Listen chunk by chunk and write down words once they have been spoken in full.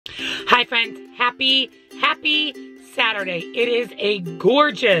Hi friends, happy Saturday. It is a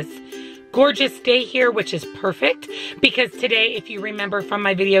gorgeous day here, which is perfect because today, if you remember from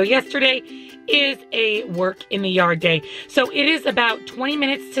my video yesterday, is a work in the yard day. So it is about 20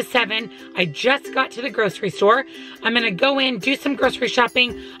 minutes to 7. I just got to the grocery store. I'm gonna go in, do some grocery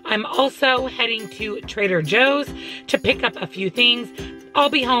shopping. I'm also heading to Trader Joe's to pick up a few things. I'll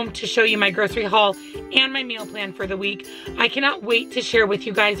be home to show you my grocery haul and my meal plan for the week. I cannot wait to share with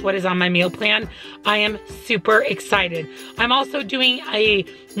you guys what is on my meal plan. I am super excited. I'm also doing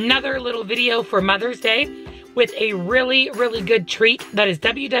another little video for Mother's Day with a really good treat that is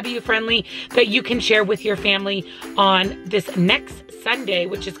WW friendly that you can share with your family on this next Sunday,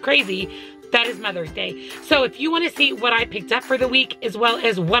 which is crazy. That is Mother's Day. So if you want to see what I picked up for the week, as well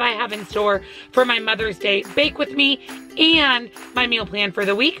as what I have in store for my Mother's Day bake with me and my meal plan for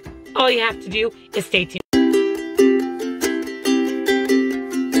the week, all you have to do is stay tuned.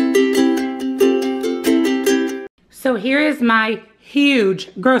 So here is my huge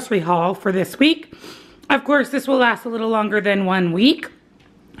grocery haul for this week. Of course, this will last a little longer than 1 week,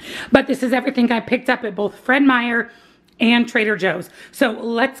 but this is everything I picked up at both Fred Meyer and Trader Joe's. So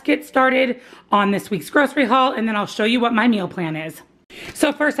let's get started on this week's grocery haul, and then I'll show you what my meal plan is.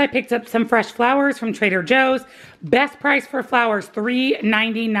 So first I picked up some fresh flowers from Trader Joe's. Best price for flowers,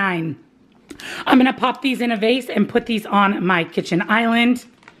 $3.99. I'm gonna pop these in a vase and put these on my kitchen island.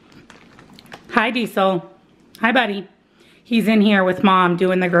 Hi Diesel. Hi buddy. He's in here with Mom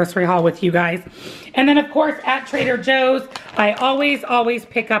doing the grocery haul with you guys. And then of course at Trader Joe's, I always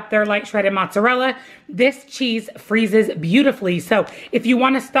pick up their light shredded mozzarella. This cheese freezes beautifully. So if you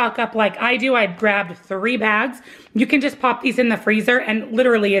want to stock up like I do, I grabbed 3 bags. You can just pop these in the freezer and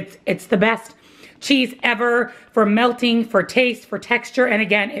literally it's the best cheese ever for melting, for taste, for texture. And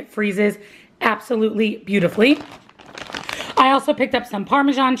again, it freezes absolutely beautifully. I also picked up some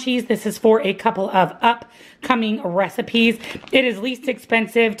Parmesan cheese. This is for a couple of upcoming recipes. It is least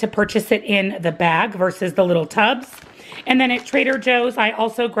expensive to purchase it in the bag versus the little tubs. And then at Trader Joe's, I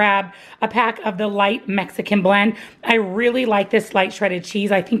also grabbed a pack of the light Mexican blend. I really like this light shredded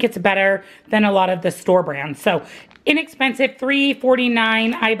cheese. I think it's better than a lot of the store brands. So inexpensive,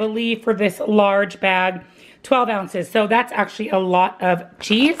 $3.49, I believe, for this large bag, 12 ounces. So that's actually a lot of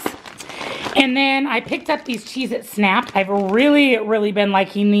cheese. And then I picked up these Cheez-It Snap. I've really been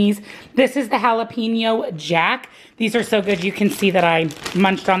liking these. This is the Jalapeno Jack. These are so good. You can see that I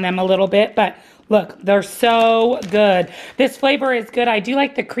munched on them a little bit, but look, they're so good. This flavor is good. I do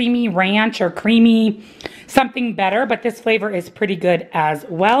like the creamy ranch or creamy something better, but this flavor is pretty good as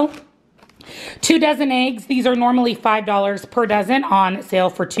well. 2 dozen eggs. These are normally $5 per dozen, on sale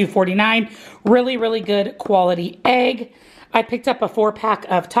for $2.49. Really good quality egg. I picked up a 4-pack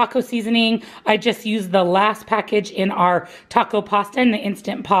of taco seasoning. I just used the last package in our taco pasta in the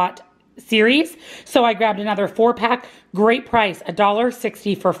Instant Pot series. So I grabbed another 4-pack. Great price,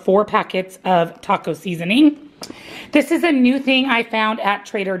 $1.60 for 4 packets of taco seasoning. This is a new thing I found at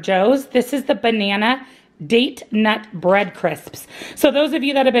Trader Joe's. This is the banana date nut bread crisps. So those of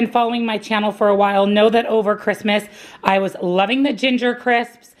you that have been following my channel for a while know that over Christmas I was loving the ginger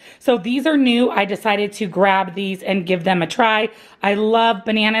crisps. So these are new. I decided to grab these and give them a try. I love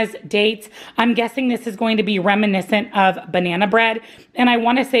bananas, dates. I'm guessing this is going to be reminiscent of banana bread. And I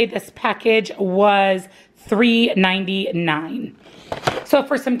want to say this package was $3.99. So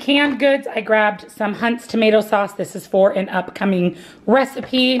for some canned goods, I grabbed some Hunt's tomato sauce. This is for an upcoming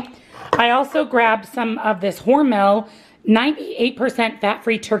recipe. I also grabbed some of this Hormel 98%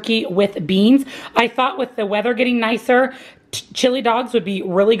 fat-free turkey with beans. I thought with the weather getting nicer, chili dogs would be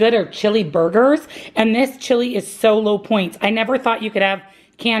really good, or chili burgers. And this chili is so low points. I never thought you could have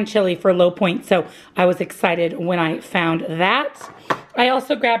canned chili for low points. So I was excited when I found that. I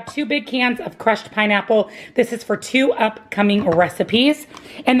also grabbed 2 big cans of crushed pineapple. This is for 2 upcoming recipes.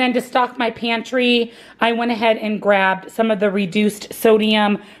 And then to stock my pantry, I went ahead and grabbed some of the reduced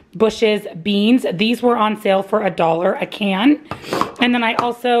sodium Bush's beans. These were on sale for $1 a can. And then I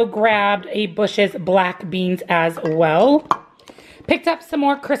also grabbed a Bush's black beans as well. Picked up some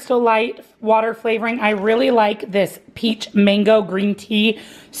more Crystal Light water flavoring. I really like this peach mango green tea.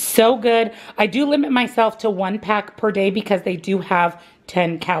 So good. I do limit myself to 1 pack per day because they do have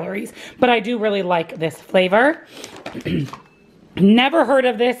 10 calories. But I do really like this flavor. Never heard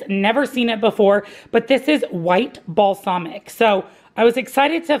of this, never seen it before, but this is white balsamic. So I was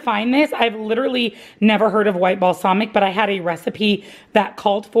excited to find this. I've literally never heard of white balsamic, but I had a recipe that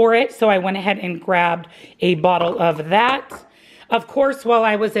called for it. So I went ahead and grabbed a bottle of that. Of course, while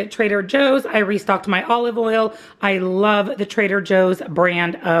I was at Trader Joe's, I restocked my olive oil. I love the Trader Joe's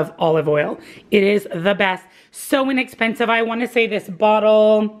brand of olive oil. It is the best. So inexpensive. I want to say this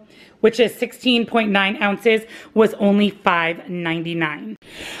bottle which is 16.9 ounces, was only $5.99.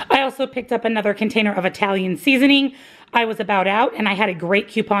 I also picked up another container of Italian seasoning. I was about out and I had a great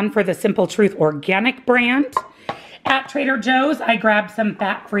coupon for the Simple Truth Organic brand. At Trader Joe's, I grabbed some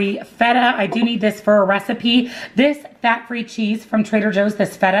fat-free feta. I do need this for a recipe. This fat-free cheese from Trader Joe's,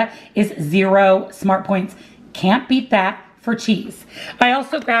 this feta, is 0 smart points. Can't beat that for cheese. I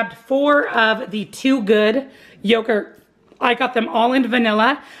also grabbed 4 of the Too Good yogurt. I got them all in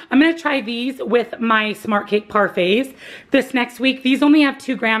vanilla. I'm gonna try these with my Smart Cake parfaits this next week. These only have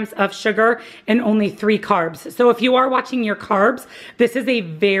 2 grams of sugar and only 3 carbs. So if you are watching your carbs, this is a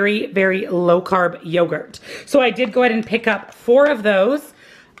very, very low carb yogurt. So I did go ahead and pick up 4 of those.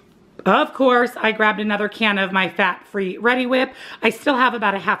 Of course, I grabbed another can of my fat-free Ready Whip. I still have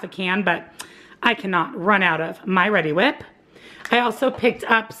about a half a can, but I cannot run out of my Ready Whip. I also picked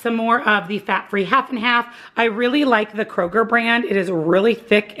up some more of the fat-free half and half. I really like the Kroger brand. It is really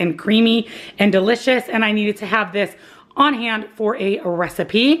thick and creamy and delicious, and I needed to have this on hand for a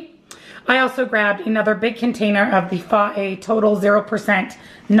recipe. I also grabbed another big container of the FAE Total 0%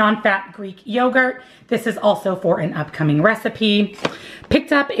 non-fat Greek yogurt. This is also for an upcoming recipe.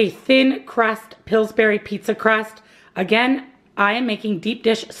 Picked up a thin crust Pillsbury pizza crust. Again, I am making deep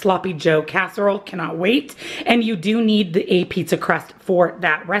dish Sloppy Joe casserole, cannot wait. And you do need a pizza crust for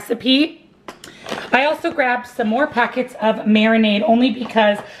that recipe. I also grabbed some more packets of marinade only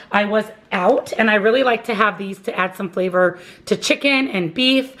because I was out and I really like to have these to add some flavor to chicken and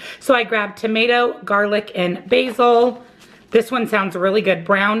beef. So I grabbed tomato, garlic, and basil. This one sounds really good,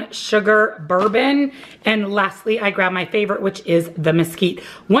 brown sugar bourbon. And lastly, I grabbed my favorite, which is the mesquite.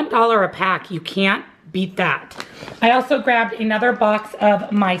 $1 a pack, you can't beat that. I also grabbed another box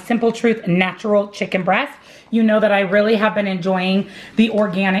of my Simple Truth natural chicken breast. You know that I really have been enjoying the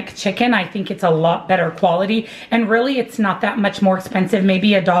organic chicken. I think it's a lot better quality, and really it's not that much more expensive,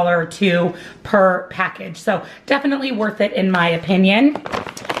 maybe $1 or $2 per package. So definitely worth it in my opinion.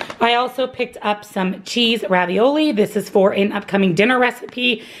 I also picked up some cheese ravioli. This is for an upcoming dinner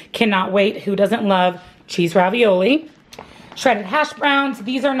recipe. Cannot wait. Who doesn't love cheese ravioli? Shredded hash browns.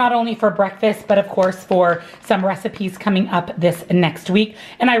 These are not only for breakfast, but of course for some recipes coming up this next week.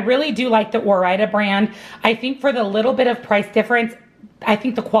 And I really do like the YVETTE brand. I think for the little bit of price difference, I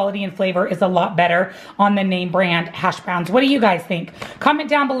think the quality and flavor is a lot better on the name brand hash browns. What do you guys think? Comment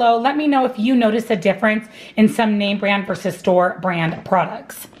down below. Let me know if you notice a difference in some name brand versus store brand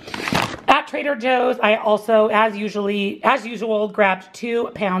products. At Trader Joe's, I also, as usual, grabbed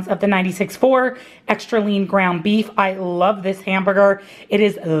 2 pounds of the 96.4 extra lean ground beef. I love this hamburger. It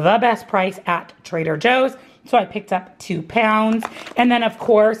is the best price at Trader Joe's. So I picked up 2 pounds. And then, of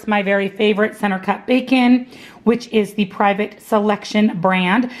course, my very favorite center cut bacon, which is the Private Selection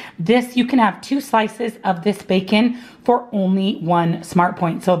brand. This, you can have 2 slices of this bacon for only 1 smart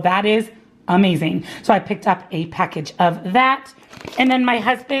point. So that is amazing. So I picked up a package of that. And then my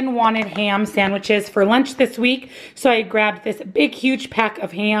husband wanted ham sandwiches for lunch this week. So I grabbed this big, huge pack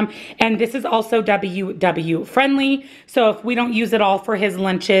of ham. And this is also WW friendly. So if we don't use it all for his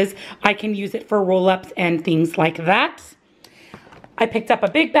lunches, I can use it for roll-ups and things like that. I picked up a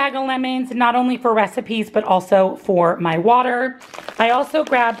big bag of lemons, not only for recipes, but also for my water. I also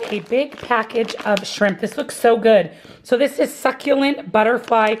grabbed a big package of shrimp. This looks so good. So this is succulent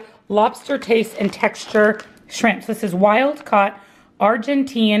butterfly lobster taste and texture shrimps. This is wild caught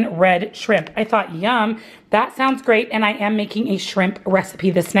Argentine red shrimp. I thought, yum, that sounds great. And I am making a shrimp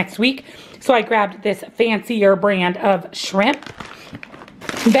recipe this next week. So I grabbed this fancier brand of shrimp.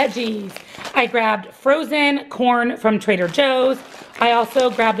 Veggies. I grabbed frozen corn from Trader Joe's. I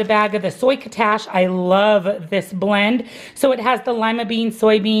also grabbed a bag of the soy katash. I love this blend. So it has the lima beans,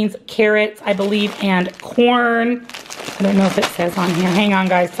 soybeans, carrots, I believe, and corn. I don't know if it says on here. Hang on,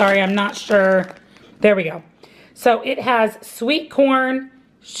 guys. Sorry, I'm not sure. There we go. So it has sweet corn,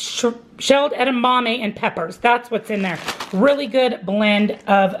 shelled edamame, and peppers. That's what's in there. Really good blend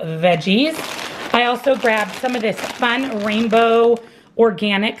of veggies. I also grabbed some of this fun rainbow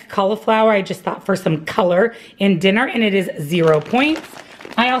organic cauliflower. I just thought for some color in dinner, and it is 0 points.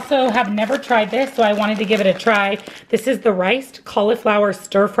 I also have never tried this, so I wanted to give it a try. This is the riced cauliflower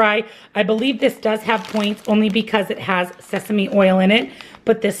stir fry. I believe this does have points only because it has sesame oil in it,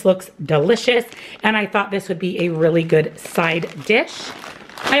 but this looks delicious, and I thought this would be a really good side dish.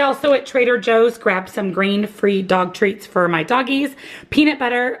 I also at Trader Joe's grabbed some grain-free dog treats for my doggies. Peanut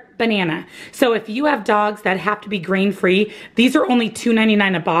butter banana. So if you have dogs that have to be grain-free, these are only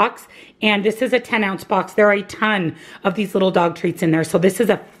 $2.99 a box, and this is a 10-ounce box. There are a ton of these little dog treats in there, so this is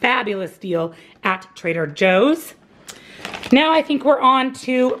a fabulous deal at Trader Joe's. Now I think we're on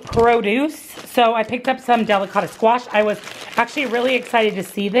to produce. So I picked up some delicata squash. I was actually really excited to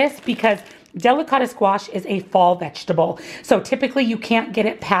see this because delicata squash is a fall vegetable. So typically you can't get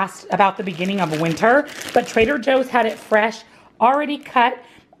it past about the beginning of winter, but Trader Joe's had it fresh, already cut.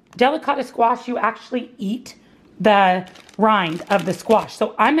 Delicata squash, you actually eat the rind of the squash.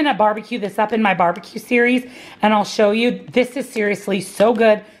 So I'm gonna barbecue this up in my barbecue series and I'll show you. This is seriously so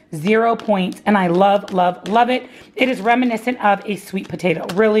good. 0 points, and I love, love, love it. It is reminiscent of a sweet potato.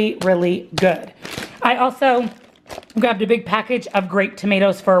 Really, really good. I also grabbed a big package of grape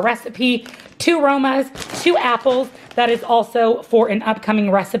tomatoes for a recipe, 2 Romas, 2 apples. That is also for an upcoming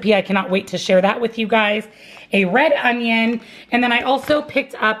recipe. I cannot wait to share that with you guys. A red onion, and then I also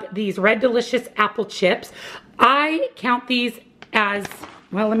picked up these Red Delicious apple chips. I count these as,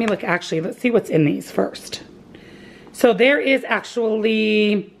 well, let me look actually. Let's see what's in these first. So there is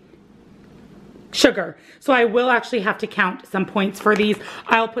actually sugar. So I will actually have to count some points for these.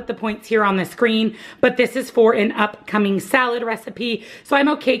 I'll put the points here on the screen, but this is for an upcoming salad recipe. So I'm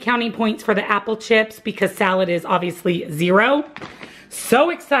okay counting points for the apple chips because salad is obviously 0.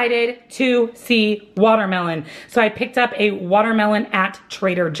 So excited to see watermelon. So I picked up a watermelon at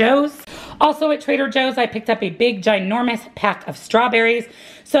Trader Joe's. Also at Trader Joe's, I picked up a big, ginormous pack of strawberries.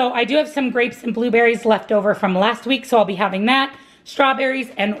 So I do have some grapes and blueberries left over from last week, so I'll be having that.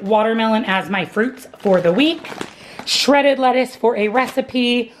 Strawberries and watermelon as my fruits for the week. Shredded lettuce for a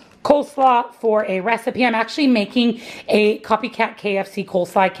recipe. Coleslaw for a recipe. I'm actually making a copycat KFC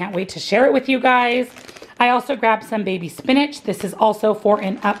coleslaw. I can't wait to share it with you guys. I also grabbed some baby spinach. This is also for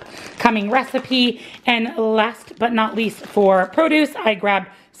an upcoming recipe. And last but not least for produce, I grabbed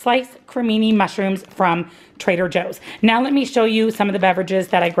sliced cremini mushrooms from Trader Joe's. Now let me show you some of the beverages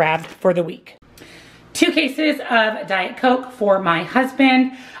that I grabbed for the week. 2 cases of Diet Coke for my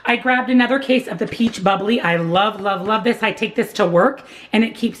husband. I grabbed another case of the Peach Bubbly. I love, love, love this. I take this to work and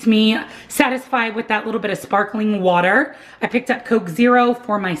it keeps me satisfied with that little bit of sparkling water. I picked up Coke Zero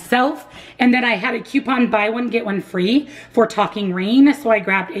for myself, and then I had a coupon buy one, get one free for Talking Rain. So I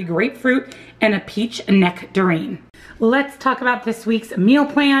grabbed a grapefruit and a peach nectarine. Let's talk about this week's meal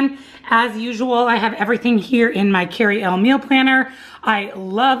plan. As usual, I have everything here in my Carrie L meal planner. I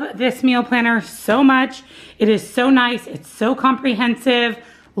love this meal planner so much. It is so nice. It's so comprehensive.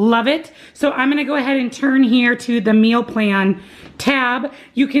 Love it. So I'm gonna go ahead and turn here to the meal plan tab.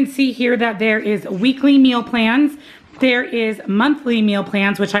 You can see here that there is weekly meal plans. There is monthly meal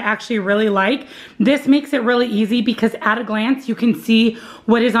plans, which I actually really like. This makes it really easy because at a glance, you can see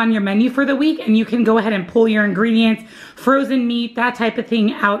what is on your menu for the week, and you can go ahead and pull your ingredients, frozen meat, that type of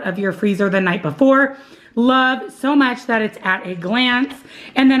thing out of your freezer the night before. Love so much that it's at a glance.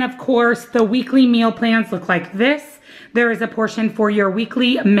 And then of course, the weekly meal plans look like this. There is a portion for your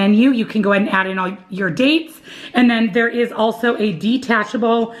weekly menu. You can go ahead and add in all your dates. And then there is also a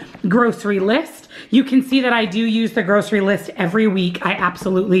detachable grocery list. You can see that I do use the grocery list every week. I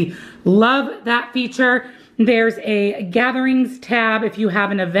absolutely love that feature. There's a gatherings tab if you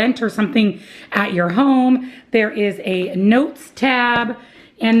have an event or something at your home. There is a notes tab.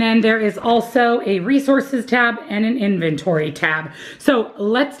 And then there is also a resources tab and an inventory tab. So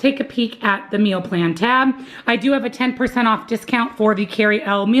let's take a peek at the meal plan tab. I do have a 10% off discount for the Carrie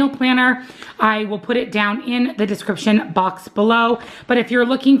L meal planner. I will put it down in the description box below. But if you're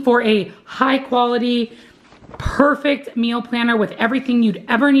looking for a high quality, perfect meal planner with everything you'd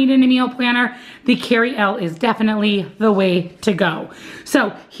ever need in a meal planner, the Carrie L is definitely the way to go.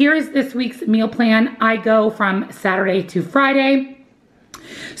 So here is this week's meal plan. I go from Saturday to Friday.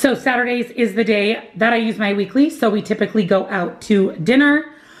 So Saturdays is the day that I use my weekly, so we typically go out to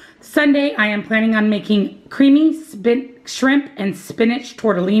dinner. Sunday, I am planning on making creamy shrimp and spinach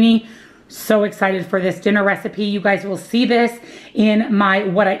tortellini. So excited for this dinner recipe. You guys will see this in my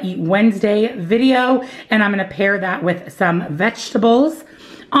What I Eat Wednesday video, and I'm gonna pair that with some vegetables.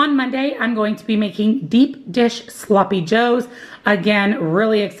 On Monday, I'm going to be making deep dish sloppy joes. Again,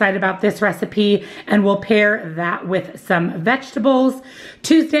 really excited about this recipe, and we'll pair that with some vegetables.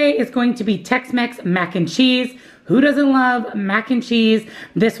 Tuesday is going to be Tex-Mex mac and cheese. Who doesn't love mac and cheese?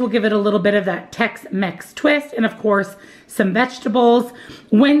 This will give it a little bit of that Tex-Mex twist, and of course, some vegetables.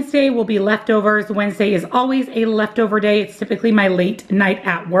 Wednesday will be leftovers. Wednesday is always a leftover day. It's typically my late night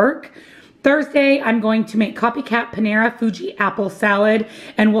at work. Thursday, I'm going to make Copycat Panera Fuji apple salad,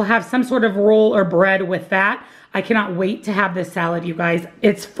 and we'll have some sort of roll or bread with that. I cannot wait to have this salad, you guys.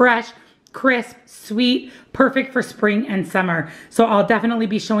 It's fresh, crisp, sweet, perfect for spring and summer. So I'll definitely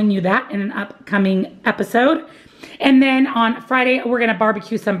be showing you that in an upcoming episode. And then on Friday, we're gonna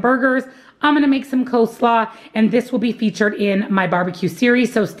barbecue some burgers. I'm gonna make some coleslaw, and this will be featured in my barbecue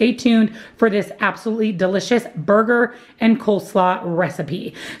series, so stay tuned for this absolutely delicious burger and coleslaw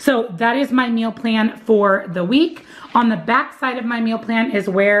recipe. So that is my meal plan for the week. On the back side of my meal plan is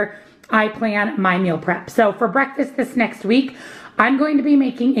where I plan my meal prep. So for breakfast this next week, I'm going to be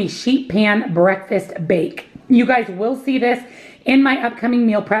making a sheet pan breakfast bake. You guys will see this in my upcoming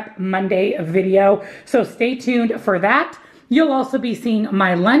meal prep Monday video, so stay tuned for that. You'll also be seeing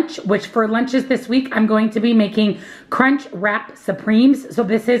my lunch, which for lunches this week, I'm going to be making Crunch Wrap Supremes. So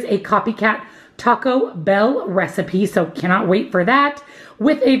this is a copycat Taco Bell recipe, so cannot wait for that,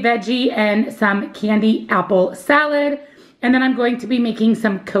 with a veggie and some candy apple salad. And then I'm going to be making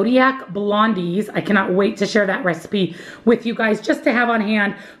some Kodiak Blondies. I cannot wait to share that recipe with you guys just to have on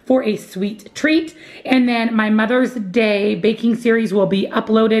hand for a sweet treat. And then my Mother's Day baking series will be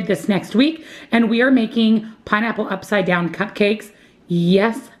uploaded this next week. And we are making pineapple upside down cupcakes.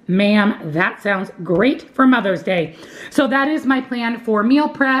 Yes, ma'am, that sounds great for Mother's Day. So that is my plan for meal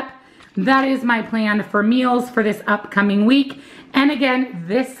prep. That is my plan for meals for this upcoming week. And again,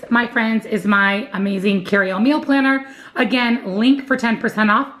 this, my friends, is my amazing carry-all meal planner. Again, link for 10%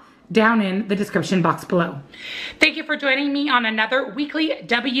 off down in the description box below. Thank you for joining me on another weekly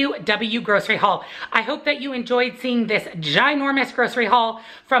WW grocery haul. I hope that you enjoyed seeing this ginormous grocery haul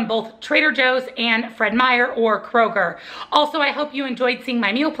from both Trader Joe's and Fred Meyer or Kroger. Also, I hope you enjoyed seeing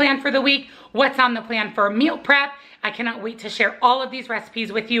my meal plan for the week, what's on the plan for meal prep. I cannot wait to share all of these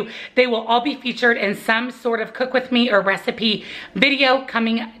recipes with you. They will all be featured in some sort of cook with me or recipe video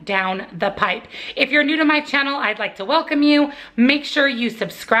coming down the pipe. If you're new to my channel, I'd like to welcome you. Make sure you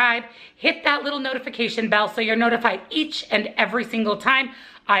subscribe, hit that little notification bell so you're notified each and every single time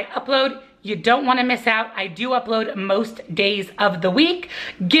I upload. You don't want to miss out. I do upload most days of the week.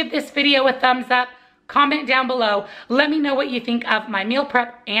 Give this video a thumbs up. Comment down below. Let me know what you think of my meal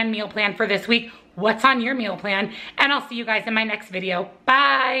prep and meal plan for this week. What's on your meal plan? And I'll see you guys in my next video.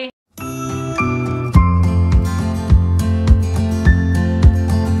 Bye.